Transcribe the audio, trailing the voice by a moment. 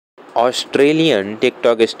Australian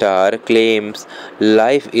TikTok star claims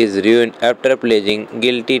life is ruined after pleading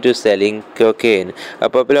guilty to selling cocaine. A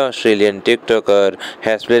popular Australian TikToker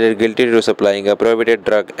has pleaded guilty to supplying a prohibited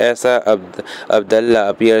drug. Asa Abdullah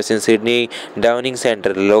appears in Sydney Downing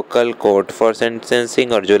Centre local court for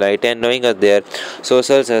sentencing on July 10, knowing as their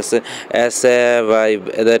socials as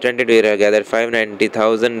the 22-year gathered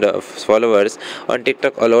 590,000 followers on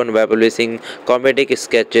TikTok alone by publishing comedic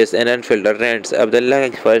sketches and unfiltered rants.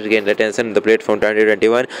 Abdullah first gained attention on the platform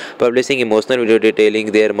 2021, publishing emotional video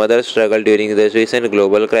detailing their mother's struggle during the recent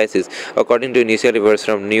global crisis. According to initial reports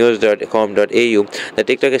from news.com.au, the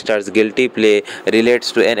TikTok star's guilty plea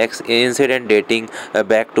relates to an incident dating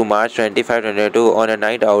back to March 25, 2022. On a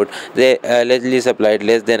night out, they allegedly supplied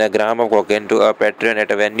less than a gram of cocaine to a patron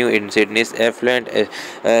at a venue in Sydney's affluent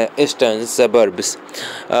eastern suburbs.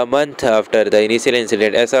 A month after the initial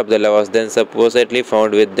incident, Asa Abdullah was then supposedly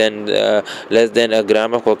found with less than a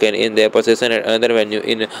gram of cocaine in their possession at another venue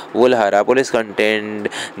in Woolhara. Police contend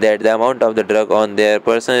that the amount of the drug on their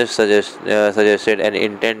person suggested an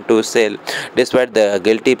intent to sell. Despite the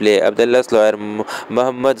guilty plea, Abdullah's lawyer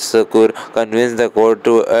Muhammad Sakur convinced the court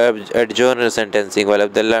to adjourn sentencing while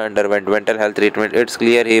Abdullah underwent mental health treatment. It's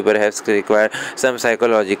clear he perhaps required some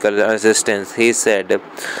psychological assistance, he said.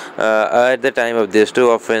 At the time of these two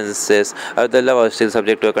offences, Abdullah was still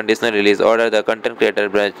subject to a conditional release order. The content creator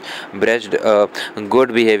breached a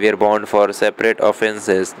good behavior bond for separate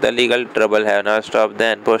offences. The legal trouble have now stopped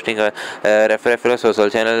then posting a referral social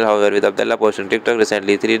channel. However, with Abdullah posting TikTok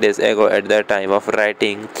recently 3 days ago at the time of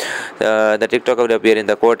writing, the TikTok would appear in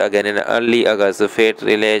the court again in early August. Fate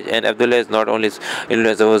relays and Abdullah is not only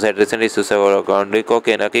influencer who had recently sued several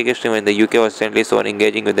cocaine. A key streamer in the UK was recently shown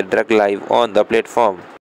engaging with the drug live on the platform.